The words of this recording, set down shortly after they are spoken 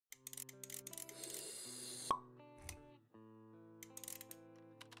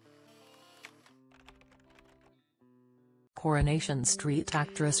Coronation Street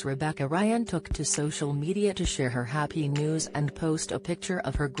actress Rebecca Ryan took to social media to share her happy news and post a picture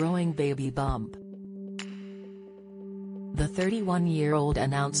of her growing baby bump. The 31-year-old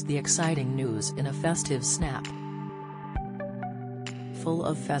announced the exciting news in a festive snap. Full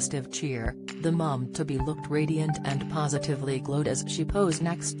of festive cheer, the mom-to-be looked radiant and positively glowed as she posed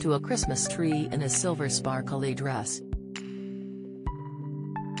next to a Christmas tree in a silver sparkly dress.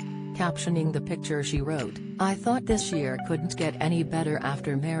 Captioning the picture, she wrote, "I thought this year couldn't get any better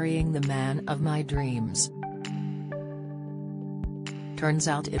after marrying the man of my dreams. Turns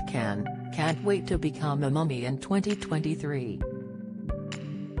out it can, can't wait to become a mummy in 2023."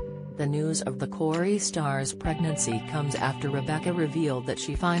 The news of the Corrie star's pregnancy comes after Rebecca revealed that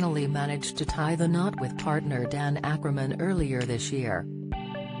she finally managed to tie the knot with partner Dan Acraman earlier this year.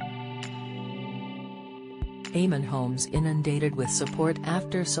 Acraman homes inundated with support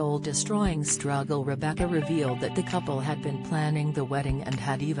after soul-destroying struggle. Rebecca revealed that the couple had been planning the wedding and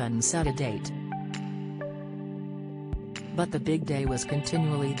had even set a date. But the big day was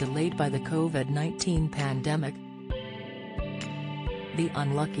continually delayed by the COVID-19 pandemic. The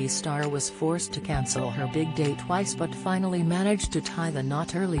unlucky star was forced to cancel her big day twice but finally managed to tie the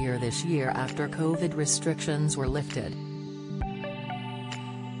knot earlier this year after COVID restrictions were lifted.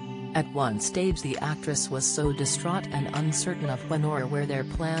 At one stage the actress was so distraught and uncertain of when or where their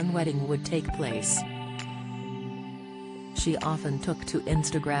planned wedding would take place. She often took to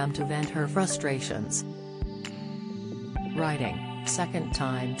Instagram to vent her frustrations, writing, "Second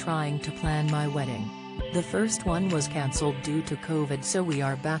time trying to plan my wedding. The first one was cancelled due to COVID, so we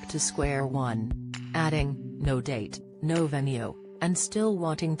are back to square one." Adding, "No date, no venue, and still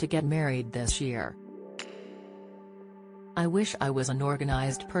wanting to get married this year. I wish I was an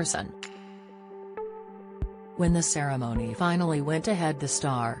organized person." When the ceremony finally went ahead, the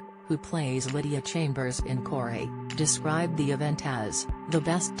star, who plays Lydia Chambers in Corrie, described the event as, "the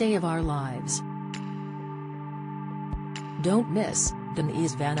best day of our lives. Don't miss."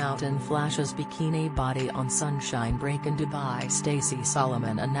 Denise Van Outen flashes bikini body on Sunshine Break in Dubai. Stacey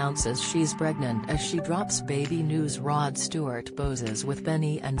Solomon announces she's pregnant as she drops baby news. Rod Stewart poses with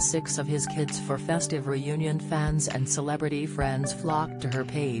Benny and 6 of his kids for festive reunion. Fans and celebrity friends flocked to her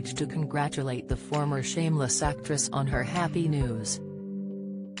page to congratulate the former Shameless actress on her happy news.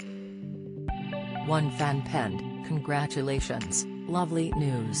 One fan penned, "Congratulations, lovely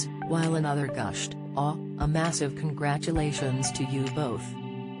news," while another gushed, "Aw, a massive congratulations to you both."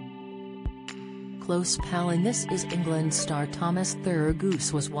 Close pal in This Is England star Thomas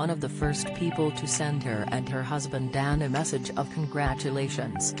Thurgoose was one of the first people to send her and her husband Dan a message of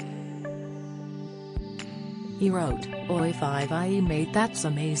congratulations. He wrote, "Oi 5ie mate, that's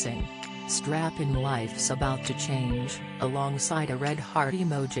amazing. Strap in, life's about to change," alongside a red heart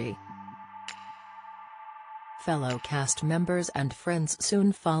emoji. Fellow cast members and friends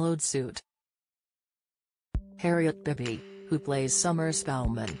soon followed suit. Harriet Bibby, who plays Summer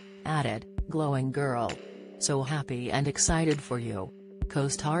Spellman, added, "Glowing girl. So happy and excited for you."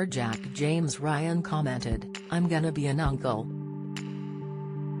 Co-star Jack James Ryan commented, "I'm gonna be an uncle."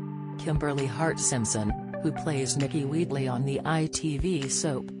 Kimberly Hart Simpson, who plays Nikki Wheatley on the ITV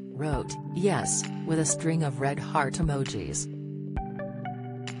soap, wrote, "Yes," with a string of red heart emojis.